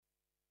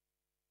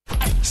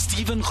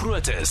Stephen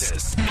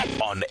Grootes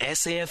on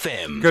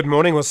SAFM. Good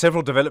morning. Well,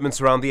 several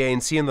developments around the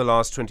ANC in the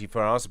last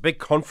 24 hours. A big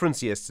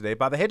conference yesterday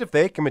by the head of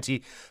their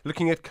committee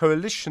looking at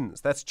coalitions.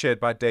 That's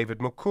chaired by David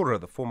Mukura,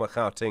 the former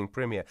Gauteng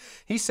Premier.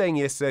 He's saying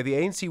yesterday the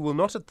ANC will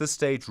not at this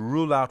stage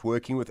rule out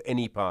working with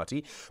any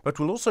party, but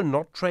will also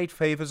not trade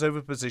favours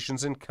over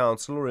positions in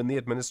council or in the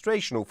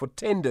administration or for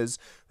tenders.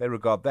 They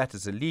regard that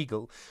as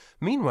illegal.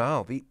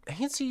 Meanwhile, the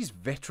ANC's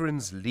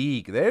Veterans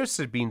League,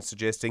 they've been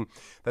suggesting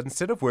that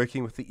instead of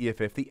working with the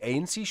EFF, the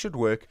ANC should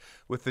work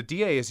with the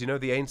DA. As you know,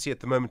 the ANC at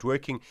the moment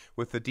working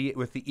with the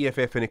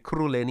EFF in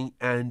Ekurhuleni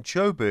and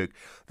Joburg.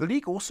 The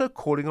League also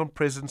calling on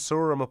President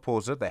Cyril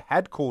Ramaphosa, they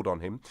had called on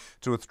him,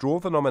 to withdraw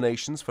the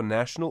nominations for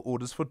national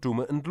orders for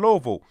Duma and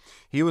Ndlovu.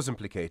 He was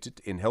implicated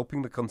in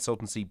helping the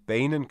consultancy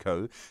Bain &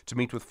 Co. to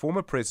meet with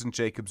former President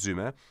Jacob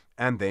Zuma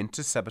and then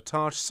to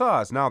sabotage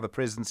SARS. Now the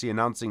presidency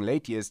announcing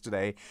late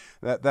yesterday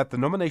that the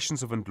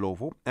nominations of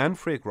Ndlovu and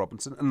Fred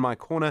Robinson and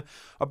Mike Horner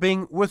are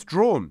being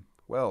withdrawn.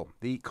 Well,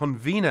 the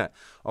convener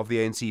of the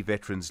ANC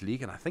Veterans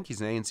League, and I think he's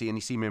an ANC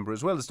NEC member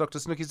as well, is Dr.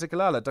 Snuki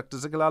Zikalala. Dr.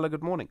 Zikalala,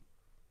 good morning.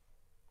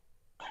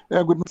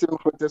 Yeah, good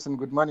morning, and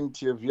good morning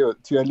to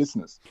your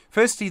listeners.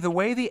 Firstly, the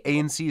way the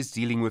ANC is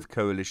dealing with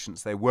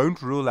coalitions, they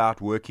won't rule out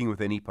working with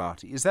any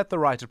party. Is that the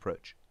right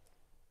approach?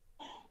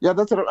 Yeah,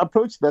 that's an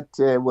approach that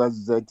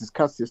was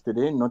discussed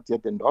yesterday, not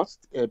yet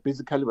endorsed.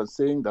 Basically, was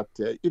saying that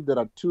if there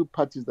are two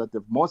parties that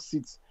have more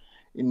seats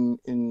in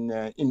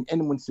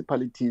any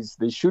municipalities,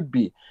 there should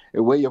be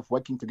a way of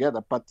working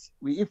together. But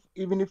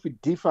even if we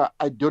differ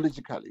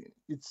ideologically,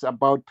 it's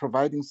about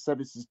providing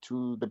services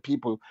to the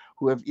people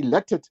who have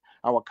elected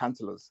our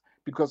councillors,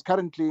 because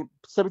currently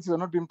services are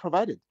not being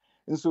provided.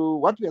 And so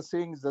what we are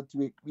saying is that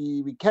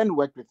we can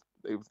work with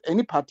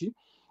any party,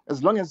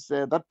 as long as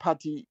that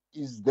party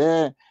is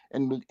there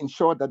and will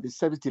ensure that the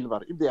service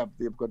delivery. If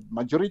they've got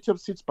majority of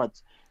seats, but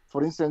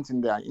for instance,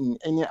 in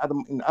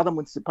other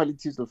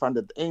municipalities, you'll find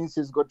that the ANC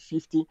has got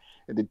 50,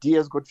 and the D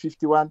has got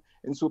 51,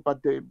 and so.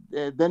 But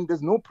then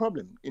there's no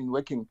problem in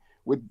working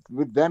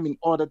with them in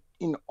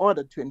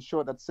order to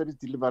ensure that service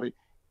delivery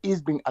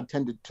is being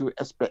attended to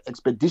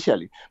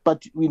expeditiously.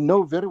 But we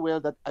know very well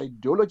that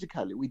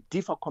ideologically we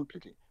differ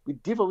completely. We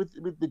differ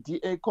with the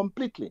DA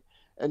completely.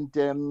 And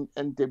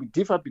we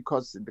differ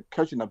because the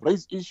question of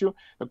race issue,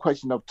 the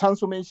question of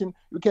transformation,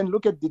 you can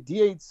look at the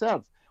DA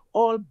itself.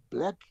 All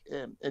black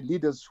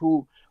leaders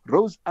who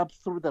rose up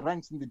through the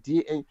ranks in the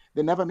DA,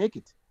 they never make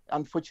it,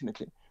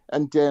 unfortunately.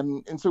 And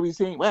so we're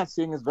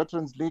saying as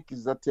Veterans League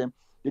is that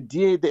the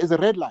DA, there is a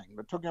red line.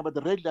 We're talking about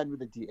the red line with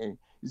the DA.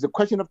 It's a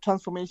question of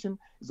transformation.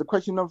 It's a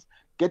question of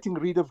getting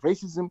rid of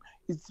racism.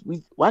 It's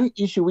one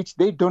issue which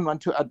they don't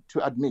want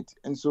to admit.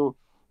 And so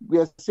we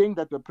are saying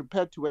that we're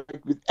prepared to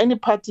work with any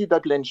party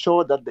that will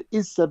ensure that there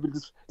is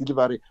service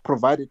delivery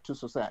provided to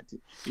society.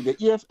 In the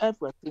EFF,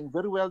 we're saying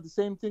very well the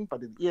same thing,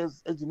 but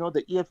as you know,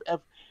 the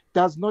EFF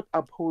does not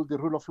uphold the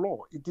rule of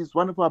law. It is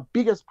one of our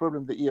biggest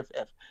problems, the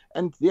EFF.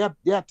 And they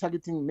are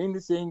targeting, mainly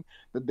saying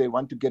that they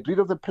want to get rid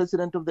of the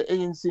president of the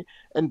ANC,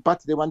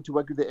 but they want to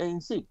work with the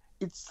ANC.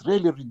 It's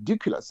really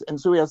ridiculous.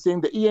 And so we are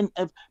saying the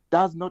ENF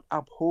does not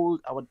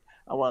uphold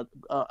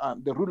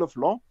the rule of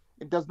law.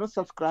 It does not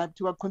subscribe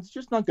to our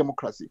constitutional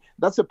democracy.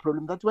 That's a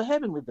problem that we're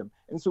having with them.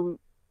 And so,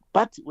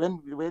 but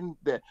when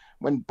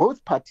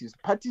both parties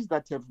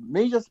that have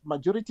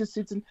majority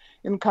seats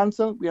in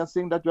council, we are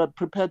saying that we are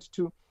prepared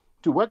to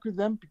work with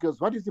them,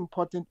 because what is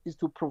important is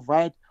to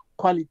provide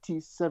quality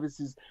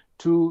services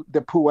to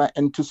the poor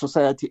and to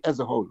society as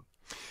a whole.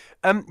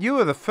 You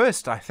were the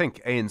first, I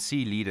think, ANC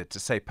leader to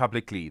say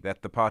publicly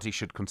that the party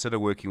should consider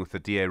working with the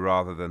DA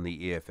rather than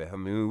the EFF. I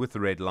mean, with the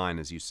red line,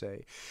 as you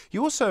say.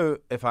 You also,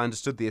 if I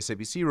understood the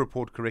SABC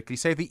report correctly,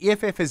 say the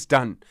EFF is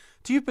done.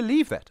 Do you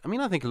believe that? I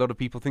mean, I think a lot of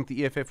people think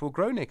the EFF will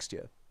grow next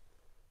year.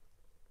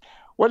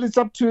 Well, it's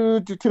up to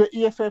the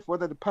EFF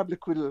whether the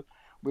public will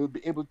be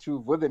able to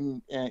vote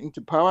them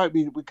into power.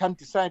 We can't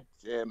decide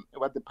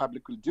what the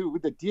public will do.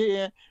 With the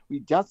DA, we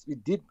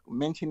did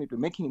mention it. We're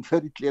making it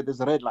very clear there's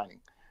a red line.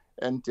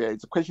 And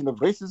it's a question of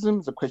racism,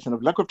 it's a question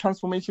of lack of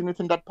transformation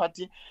within that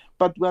party.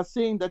 But we are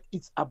saying that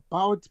it's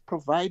about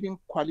providing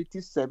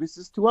quality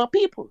services to our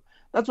people.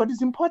 That's what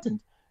is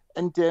important.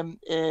 And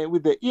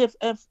with the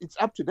EFF, it's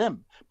up to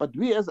them. But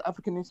we as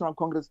African National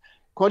Congress,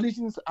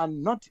 coalitions are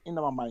not in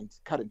our minds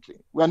currently.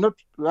 We are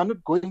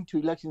not going to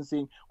elections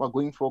saying we're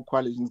going for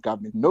coalitions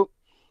government. No,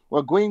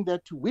 we're going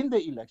there to win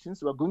the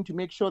elections. We're going to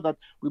make sure that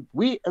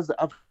we as the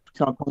African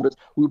Congress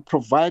will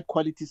provide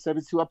quality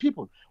service to our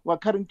people. We're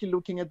currently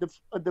looking at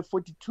the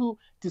 42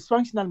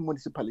 dysfunctional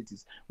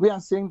municipalities. We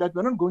are saying that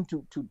we're not going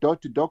to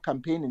door-to-door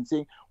campaign and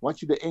saying, what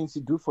should the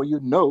ANC do for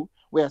you? No,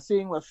 we are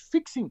saying we're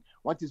fixing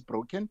what is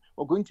broken.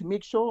 We're going to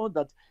make sure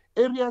that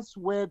areas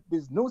where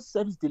there's no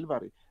service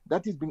delivery,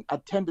 that is being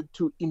attended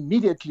to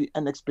immediately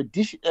and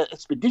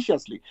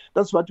expeditiously.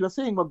 That's what we're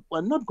saying.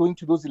 We're not going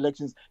to those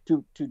elections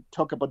to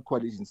talk about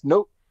coalitions.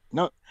 No,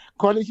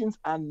 coalitions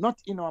are not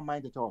in our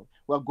mind at all.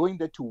 We're going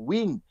there to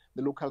win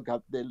the local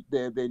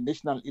the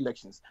national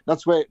elections.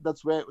 That's where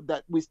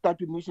that we start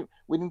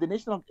winning the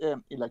national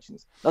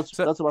elections. That's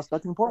our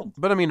starting point.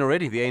 But I mean,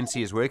 already the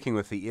ANC is working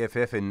with the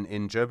EFF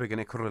in Joburg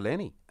and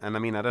Ekurhuleni, and I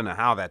mean, I don't know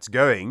how that's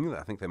going.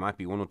 I think there might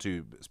be one or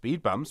two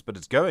speed bumps, but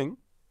it's going.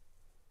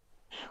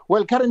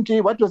 Well, currently,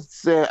 what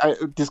was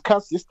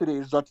discussed yesterday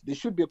is that there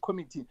should be a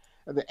committee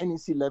at the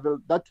NEC level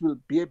that will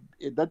be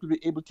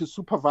able to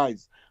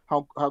supervise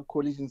how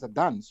coalitions are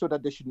done, so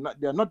that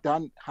they are not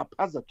done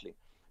haphazardly.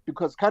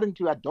 Because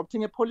currently we're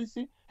adopting a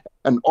policy,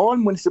 and all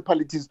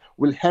municipalities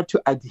will have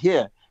to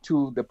adhere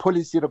to the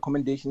policy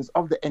recommendations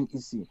of the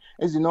NEC.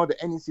 As you know, the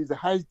NEC is the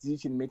highest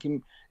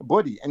decision-making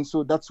body, and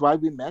so that's why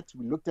we met.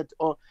 We looked at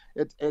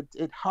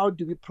how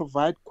do we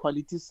provide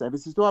quality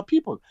services to our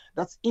people.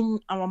 That's in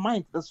our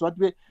mind. That's what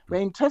we're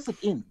interested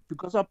in,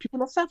 because our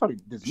people are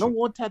suffering. There's no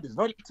water, there's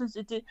no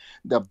electricity.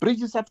 The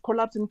bridges have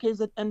collapsed in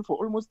KZN for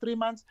almost 3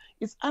 months.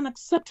 It's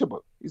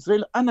unacceptable. It's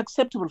really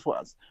unacceptable for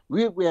us.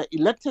 We are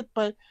elected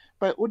by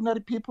ordinary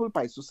people,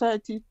 by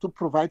society, to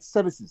provide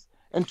services,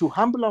 and to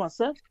humble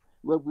ourselves.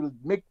 We'll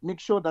make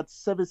sure that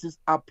services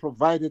are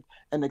provided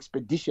and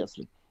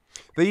expeditiously.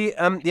 The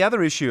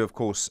other issue, of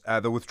course,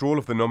 the withdrawal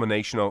of the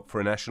nomination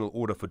for a national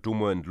order for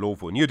Dumo and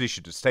Lovo. And you'd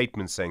issued a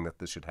statement saying that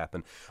this should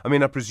happen. I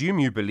mean, I presume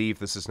you believe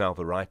this is now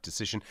the right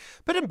decision.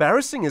 But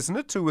embarrassing, isn't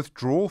it, to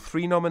withdraw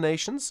 3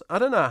 nominations? I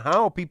don't know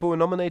how people were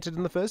nominated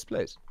in the first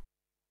place.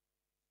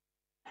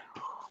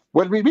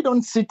 Well, we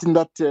don't sit in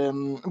that.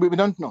 We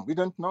don't know. We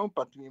don't know.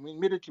 But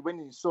immediately when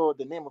we saw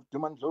the name of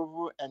Duman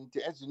Lovo, and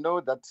as you know,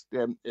 that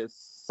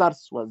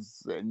SARS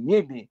was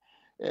nearly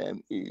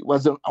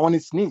was on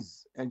its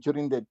knees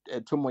during the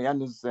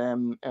Tomoyanu's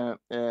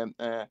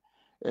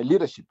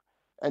leadership,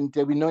 and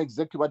we know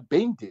exactly what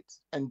Bain did,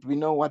 and we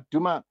know what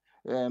Duma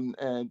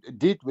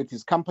did with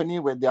his company,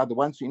 where they are the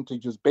ones who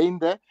introduced Bain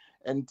there.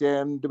 And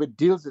there were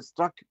deals that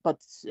struck, but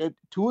to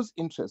whose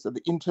interest? At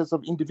the interest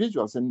of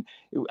individuals. And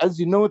as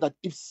you know, that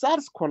if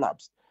SARS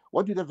collapsed,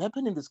 what would have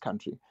happened in this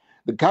country?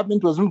 The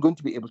government was not going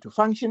to be able to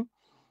function,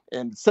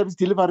 and service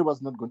delivery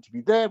was not going to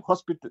be there.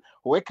 Hospital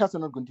workers are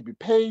not going to be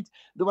paid.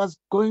 There was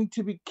going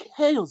to be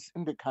chaos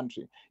in the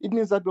country. It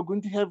means that we're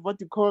going to have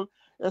what you call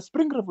a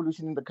spring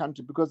revolution in the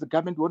country, because the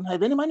government won't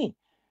have any money.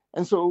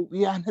 And so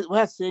we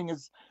are saying,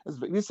 as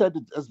we said,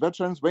 as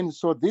veterans, when we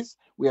saw this,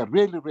 we are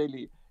really,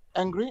 really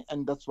angry,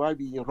 and that's why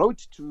we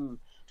wrote to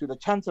the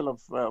Chancellor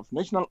of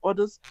National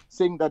Orders,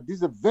 saying that this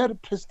is a very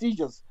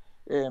prestigious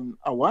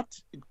award.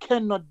 It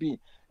cannot be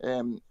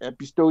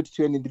bestowed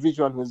to an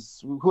individual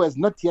who has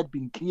not yet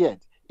been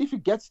cleared. If he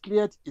gets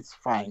cleared, it's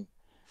fine.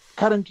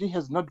 Currently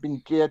has not been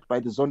cleared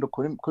by the Zondo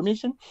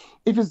Commission.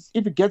 If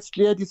it gets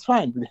cleared, it's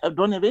fine. We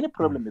don't have any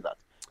problem with that.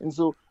 And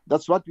so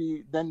that's what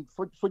we then,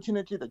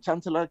 fortunately, the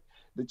Chancellor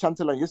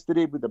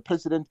yesterday with the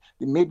President,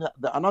 they made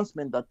the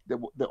announcement that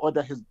the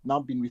order has now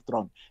been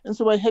withdrawn. And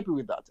so we're happy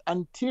with that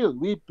until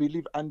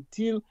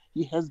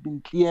he has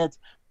been cleared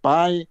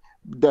by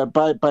the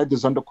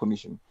Zondo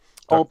Commission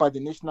or by the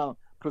National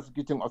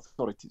Prosecuting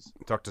Authorities.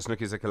 Dr.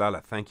 Snuki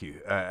Zikalala, thank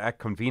you.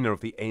 Convenor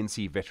of the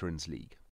ANC Veterans League.